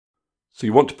So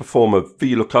you want to perform a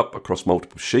VLOOKUP across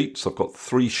multiple sheets. I've got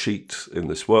 3 sheets in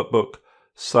this workbook.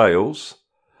 Sales.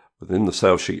 Within the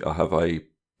sales sheet, I have a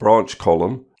branch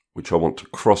column, which I want to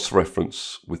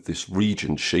cross-reference with this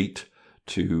region sheet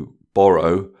to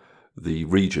borrow the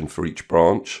region for each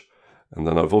branch. And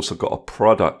then I've also got a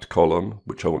product column,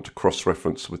 which I want to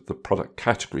cross-reference with the product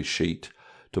category sheet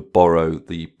to borrow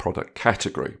the product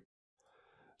category.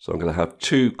 So I'm going to have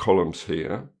 2 columns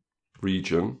here,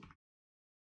 region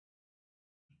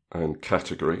and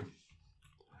category.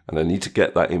 And I need to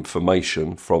get that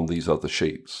information from these other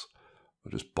sheets.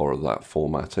 I'll just borrow that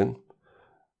formatting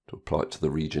to apply it to the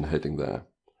region heading there.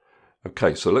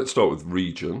 Okay, so let's start with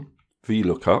region,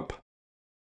 VLOOKUP.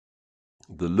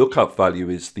 The lookup value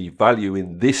is the value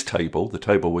in this table, the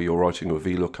table where you're writing a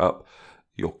VLOOKUP,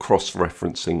 you're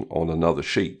cross-referencing on another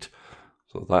sheet.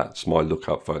 So that's my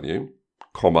lookup value,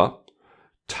 comma.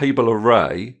 Table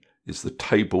array is the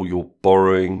table you're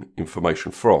borrowing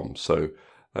information from. So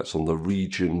that's on the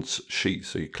regions sheet.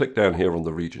 So you click down here on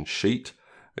the region sheet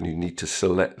and you need to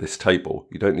select this table.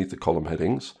 You don't need the column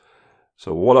headings.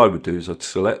 So what I would do is I'd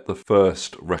select the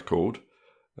first record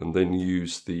and then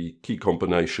use the key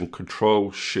combination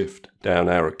Control Shift down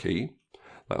arrow key.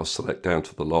 That'll select down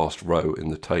to the last row in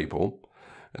the table.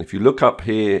 And if you look up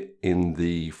here in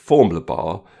the formula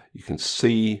bar, you can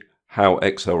see how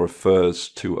Excel refers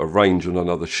to a range on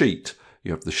another sheet.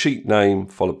 You have the sheet name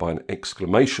followed by an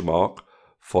exclamation mark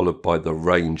followed by the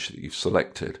range that you've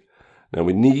selected. Now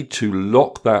we need to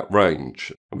lock that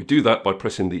range, and we do that by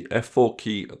pressing the F4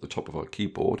 key at the top of our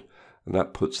keyboard, and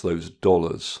that puts those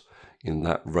dollars in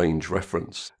that range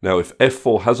reference. Now if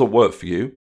F4 hasn't worked for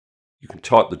you, you can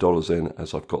type the dollars in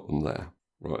as I've got them there.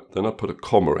 Right, then I put a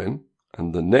comma in,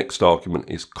 and the next argument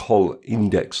is col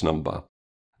index number.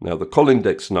 Now the col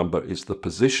index number is the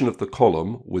position of the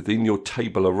column within your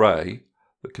table array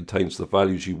that contains the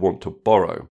values you want to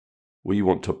borrow. We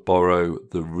want to borrow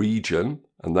the region,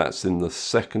 and that's in the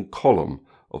second column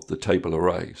of the table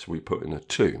array, so we put in a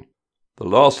 2. The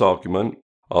last argument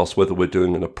asks whether we're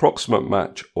doing an approximate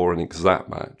match or an exact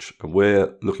match, and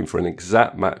we're looking for an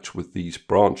exact match with these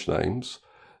branch names,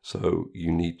 so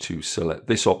you need to select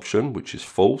this option, which is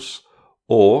false,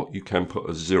 or you can put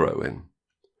a 0 in.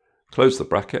 Close the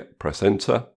bracket, press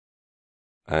enter,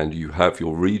 and you have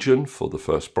your region for the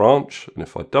first branch, and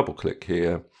if I double click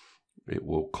here, it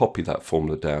will copy that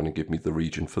formula down and give me the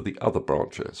region for the other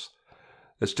branches.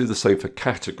 Let's do the same for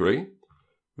category,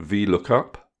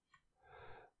 VLOOKUP.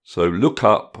 So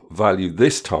lookup value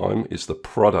this time is the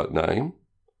product name,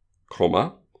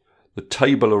 comma. The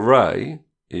table array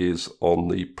is on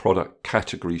the product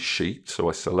category sheet, so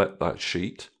I select that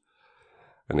sheet.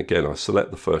 And again, I select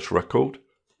the first record,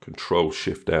 Control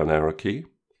Shift down arrow key,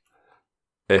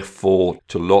 F4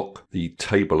 to lock the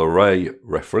table array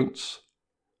reference,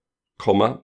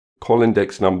 comma. Col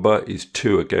index number is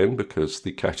 2 again because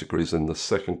the category is in the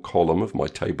second column of my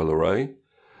table array,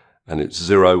 and it's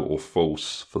 0 or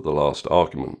false for the last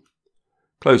argument.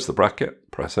 Close the bracket,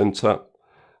 press enter.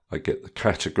 I get the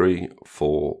category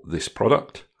for this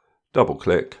product, double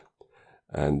click,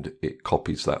 and it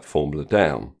copies that formula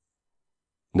down.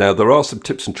 Now there are some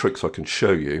tips and tricks I can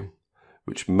show you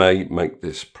which may make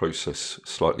this process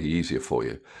slightly easier for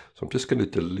you. So I'm just going to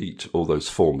delete all those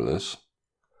formulas.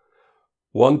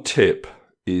 One tip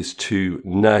is to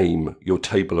name your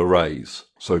table arrays.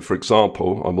 So for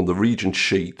example, I'm on the region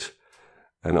sheet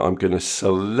and I'm going to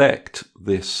select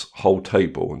this whole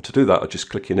table. And to do that, I just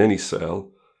click in any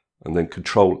cell and then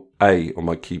Control A on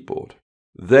my keyboard.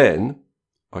 Then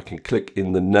I can click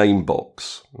in the name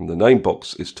box, and the name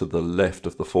box is to the left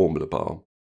of the formula bar.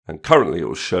 And currently it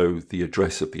will show the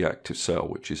address of the active cell,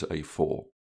 which is A4.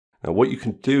 Now what you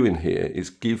can do in here is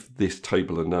give this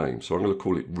table a name. So I'm going to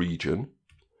call it region.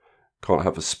 Can't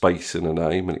have a space in a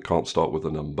name and it can't start with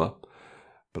a number.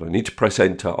 But I need to press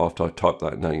enter after I type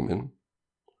that name in.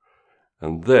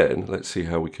 And then let's see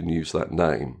how we can use that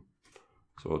name.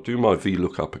 So I'll do my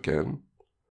VLOOKUP again.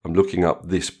 I'm looking up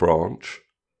this branch,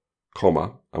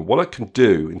 comma. And what I can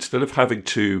do, instead of having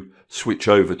to switch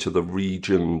over to the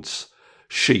regions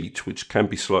sheet, which can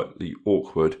be slightly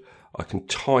awkward, I can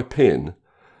type in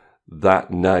that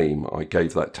name I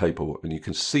gave that table, and you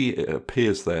can see it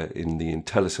appears there in the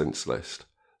IntelliSense list.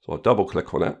 So I'll double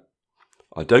click on it.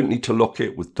 I don't need to lock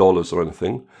it with dollars or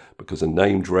anything because a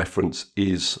named reference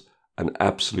is an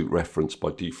absolute reference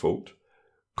by default,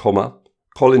 comma,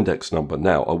 col index number.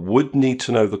 Now I would need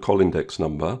to know the col index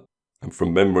number, and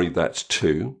from memory that's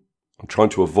 2. I'm trying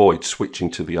to avoid switching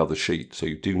to the other sheet, so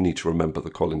you do need to remember the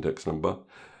col index number,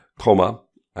 comma,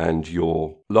 and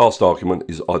your last argument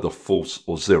is either false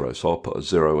or 0. So I'll put a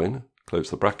 0 in,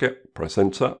 close the bracket, press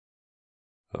enter.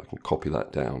 I can copy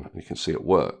that down and you can see it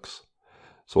works.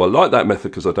 So I like that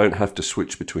method because I don't have to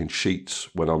switch between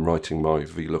sheets when I'm writing my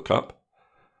VLOOKUP.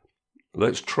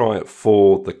 Let's try it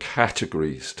for the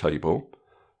categories table.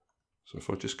 So if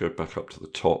I just go back up to the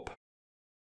top,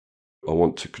 I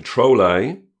want to Control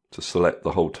A to select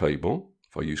the whole table.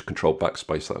 If I use Control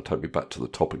Backspace, that'll take me back to the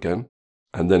top again.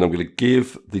 And then I'm going to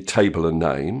give the table a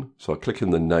name. So I click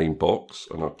in the name box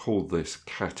and I'll call this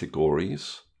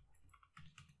categories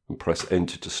and press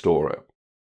Enter to store it.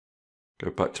 Go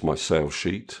back to my sales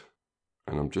sheet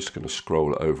and I'm just going to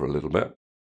scroll it over a little bit.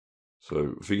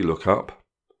 So VLOOKUP,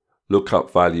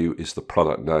 lookup value is the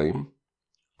product name,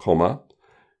 comma,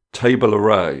 table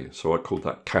array. So I call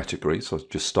that category. So I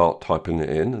just start typing it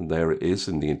in and there it is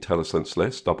in the IntelliSense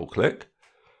list. Double click,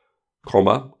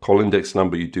 comma, call index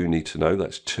number you do need to know,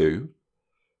 that's 2,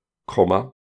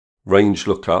 comma, range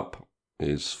lookup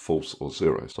is false or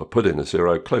 0. So I put in a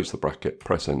 0, close the bracket,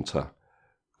 press enter,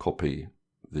 copy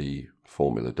the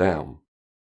formula down.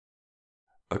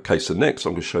 Okay, so next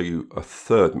I'm going to show you a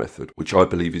third method, which I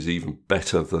believe is even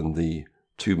better than the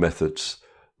two methods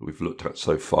that we've looked at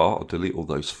so far. I'll delete all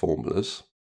those formulas.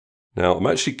 Now I'm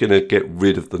actually going to get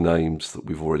rid of the names that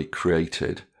we've already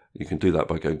created. You can do that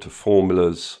by going to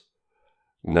Formulas,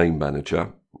 Name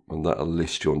Manager, and that'll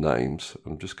list your names.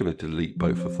 I'm just going to delete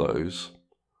both of those.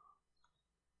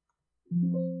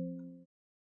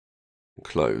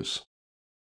 Close.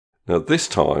 Now this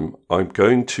time I'm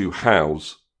going to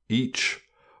house each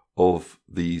of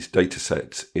these data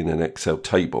sets in an Excel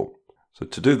table. So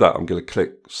to do that I'm going to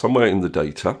click somewhere in the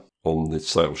data on the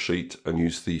sales sheet and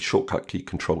use the shortcut key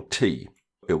Control T.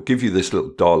 It'll give you this little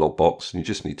dialog box and you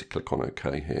just need to click on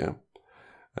OK here.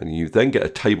 And you then get a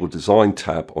table design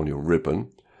tab on your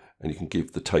ribbon and you can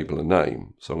give the table a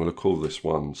name. So I'm going to call this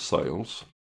one sales.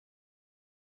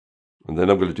 And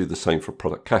then I'm going to do the same for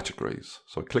product categories.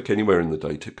 So I click anywhere in the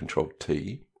data, Control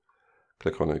T,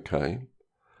 click on OK,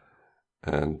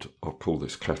 and I'll call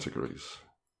this categories.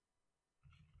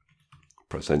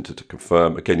 Press enter to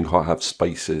confirm. Again, you can't have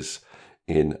spaces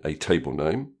in a table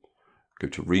name. Go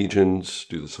to regions,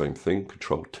 do the same thing,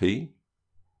 Control T,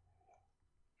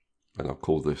 and I'll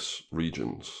call this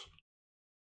regions.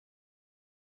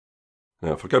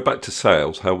 Now, if I go back to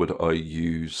sales, how would I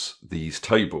use these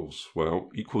tables? Well,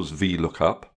 equals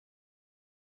VLOOKUP.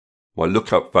 My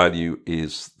lookup value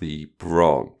is the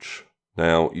branch.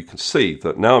 Now, you can see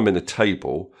that now I'm in a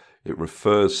table, it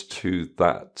refers to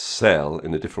that cell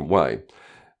in a different way.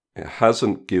 It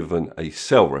hasn't given a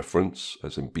cell reference,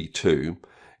 as in B2,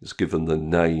 it's given the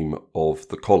name of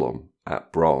the column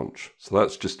at branch. So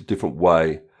that's just a different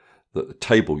way that the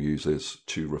table uses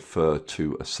to refer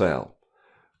to a cell.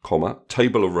 Comma,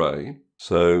 table array.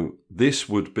 So this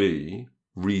would be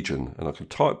region, and I can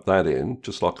type that in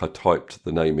just like I typed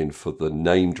the name in for the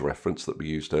named reference that we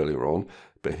used earlier on,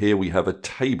 but here we have a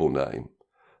table name.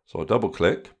 So I double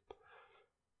click,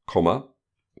 comma,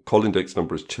 col index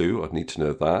number is 2, I need to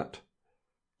know that,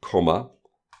 comma,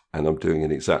 and I'm doing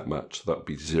an exact match, so that would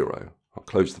be 0. I'll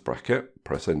close the bracket,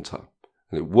 press enter.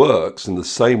 And it works in the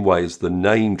same way as the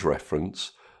named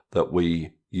reference that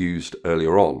we used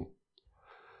earlier on.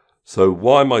 So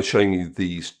why am I showing you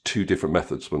these two different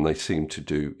methods when they seem to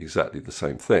do exactly the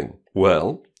same thing?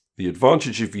 Well, the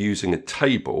advantage of using a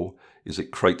table is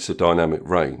it creates a dynamic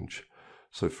range.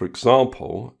 So for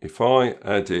example, if I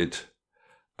added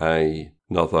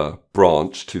another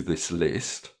branch to this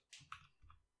list,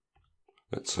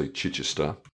 let's say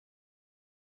Chichester,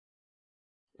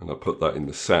 and I put that in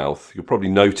the south, you'll probably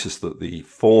notice that the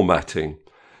formatting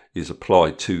is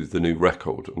applied to the new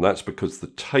record, and that's because the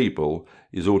table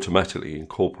is automatically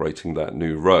incorporating that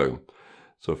new row.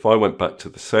 So if I went back to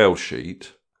the sales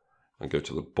sheet and go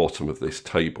to the bottom of this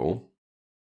table,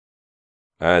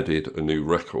 added a new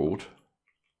record,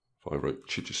 if I wrote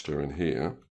Chichester in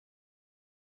here,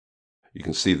 you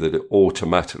can see that it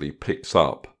automatically picks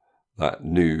up that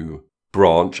new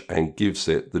branch and gives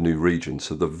it the new region.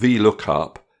 So the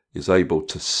VLOOKUP is able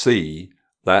to see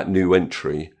that new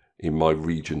entry in my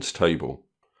regions table.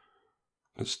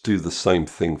 Let's do the same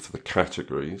thing for the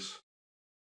categories.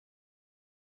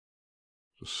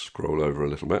 Just scroll over a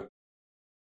little bit.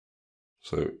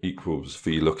 So equals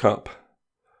VLOOKUP.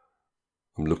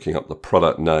 I'm looking up the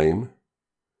product name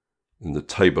in the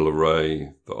table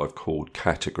array that I've called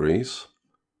categories.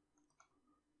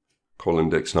 Call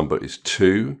index number is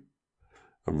 2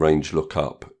 and range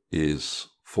lookup is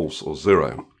false or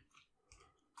 0.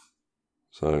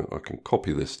 So I can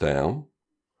copy this down.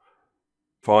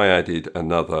 If I added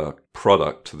another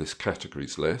product to this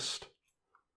categories list,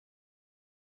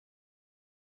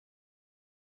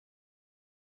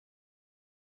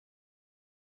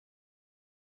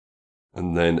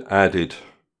 and then added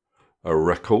a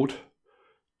record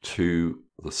to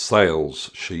the sales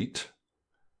sheet.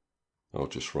 I'll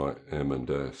just write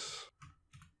M&S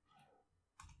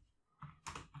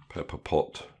pepper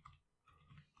pot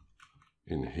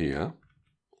in here.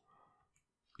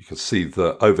 You can see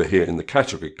that over here in the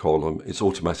category column, it's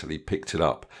automatically picked it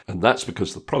up. And that's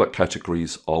because the product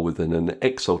categories are within an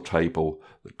Excel table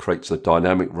that creates a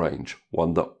dynamic range,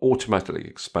 one that automatically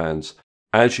expands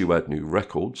as you add new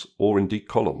records or indeed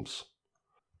columns.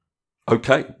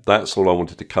 Okay, that's all I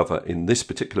wanted to cover in this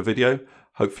particular video.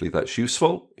 Hopefully that's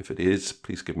useful. If it is,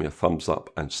 please give me a thumbs up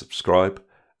and subscribe,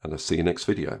 and I'll see you next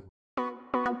video.